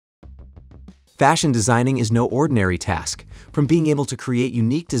Fashion designing is no ordinary task. From being able to create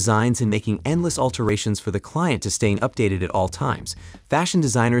unique designs and making endless alterations for the client to staying updated at all times, fashion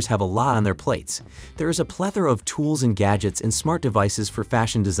designers have a lot on their plates. There is a plethora of tools and gadgets and smart devices for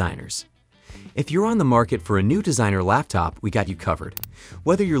fashion designers. If you're on the market for a new designer laptop, we got you covered.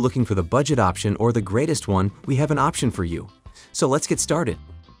 Whether you're looking for the budget option or the greatest one, we have an option for you. So let's get started.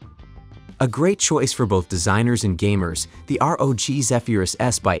 A great choice for both designers and gamers, the ROG Zephyrus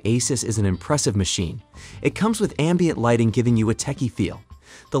S by Asus is an impressive machine. It comes with ambient lighting giving you a techie feel.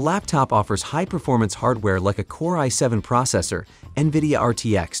 The laptop offers high-performance hardware like a Core i7 processor, NVIDIA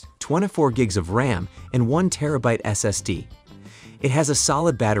RTX, 24 gigs of RAM, and 1 TB SSD. It has a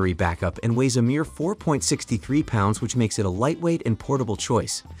solid battery backup and weighs a mere 4.63 pounds, which makes it a lightweight and portable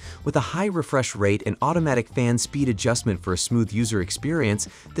choice. With a high refresh rate and automatic fan speed adjustment for a smooth user experience,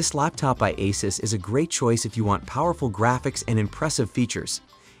 this laptop by Asus is a great choice if you want powerful graphics and impressive features.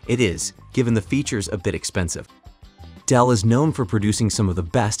 It is, given the features, a bit expensive. Dell is known for producing some of the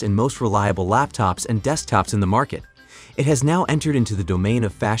best and most reliable laptops and desktops in the market. It has now entered into the domain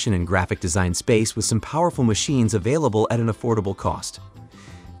of fashion and graphic design space with some powerful machines available at an affordable cost.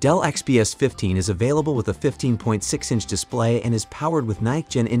 Dell XPS 15 is available with a 15.6-inch display and is powered with 9th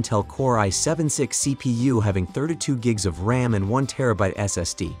Gen Intel Core i7-6 CPU having 32 gigs of RAM and 1 TB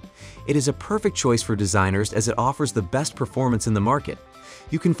SSD. It is a perfect choice for designers as it offers the best performance in the market.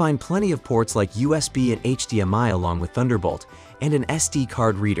 You can find plenty of ports like USB and HDMI along with Thunderbolt, and an SD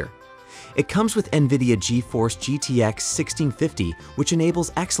card reader. It comes with NVIDIA GeForce GTX 1650, which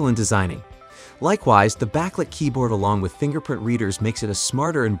enables excellent designing. Likewise, the backlit keyboard along with fingerprint readers makes it a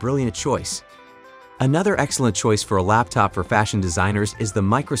smarter and brilliant choice. Another excellent choice for a laptop for fashion designers is the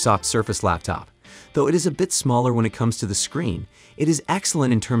Microsoft Surface laptop. Though it is a bit smaller when it comes to the screen, it is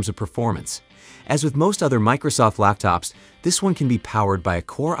excellent in terms of performance. As with most other Microsoft laptops, this one can be powered by a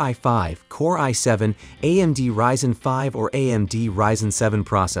Core i5, Core i7, AMD Ryzen 5 or AMD Ryzen 7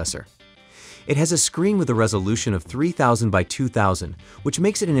 processor. It has a screen with a resolution of 3000 by 2000, which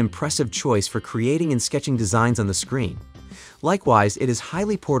makes it an impressive choice for creating and sketching designs on the screen. Likewise, it is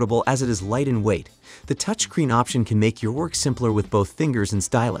highly portable as it is light in weight. The touchscreen option can make your work simpler with both fingers and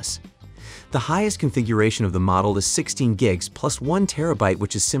stylus. The highest configuration of the model is 16 gigs plus 1 TB,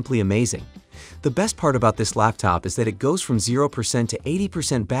 which is simply amazing. The best part about this laptop is that it goes from 0% to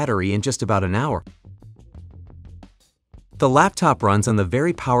 80% battery in just about an hour. The laptop runs on the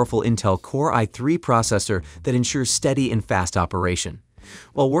very powerful Intel Core i3 processor that ensures steady and fast operation.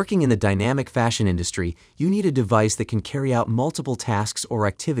 While working in the dynamic fashion industry, you need a device that can carry out multiple tasks or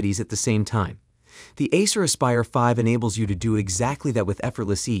activities at the same time. The Acer Aspire 5 enables you to do exactly that with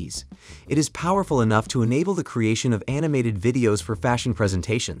effortless ease. It is powerful enough to enable the creation of animated videos for fashion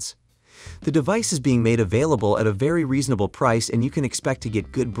presentations. The device is being made available at a very reasonable price, and you can expect to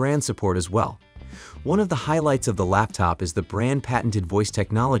get good brand support as well. One of the highlights of the laptop is the brand-patented voice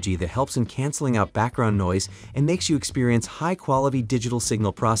technology that helps in canceling out background noise and makes you experience high-quality digital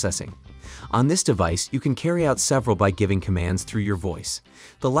signal processing. On this device, you can carry out several by giving commands through your voice.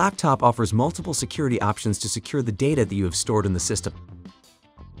 The laptop offers multiple security options to secure the data that you have stored in the system.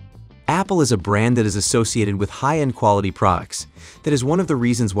 Apple is a brand that is associated with high-end quality products. That is one of the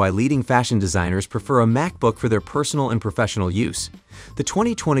reasons why leading fashion designers prefer a MacBook for their personal and professional use. The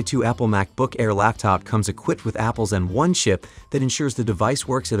 2022 Apple MacBook Air laptop comes equipped with Apple's M1 chip that ensures the device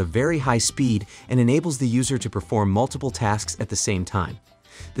works at a very high speed and enables the user to perform multiple tasks at the same time.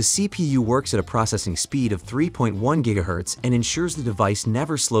 The CPU works at a processing speed of 3.1 GHz and ensures the device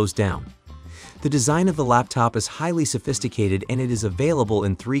never slows down. The design of the laptop is highly sophisticated and it is available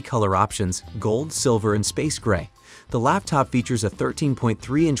in 3 color options: gold, silver, and space gray. The laptop features a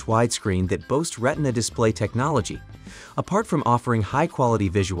 13.3-inch widescreen that boasts Retina display technology. Apart from offering high-quality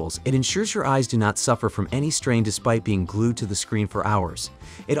visuals, it ensures your eyes do not suffer from any strain despite being glued to the screen for hours.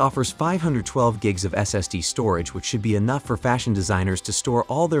 It offers 512 gigs of SSD storage, which should be enough for fashion designers to store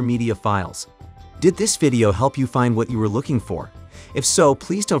all their media files. Did this video help you find what you were looking for? If so,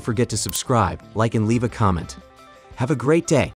 please don't forget to subscribe, like, and leave a comment. Have a great day.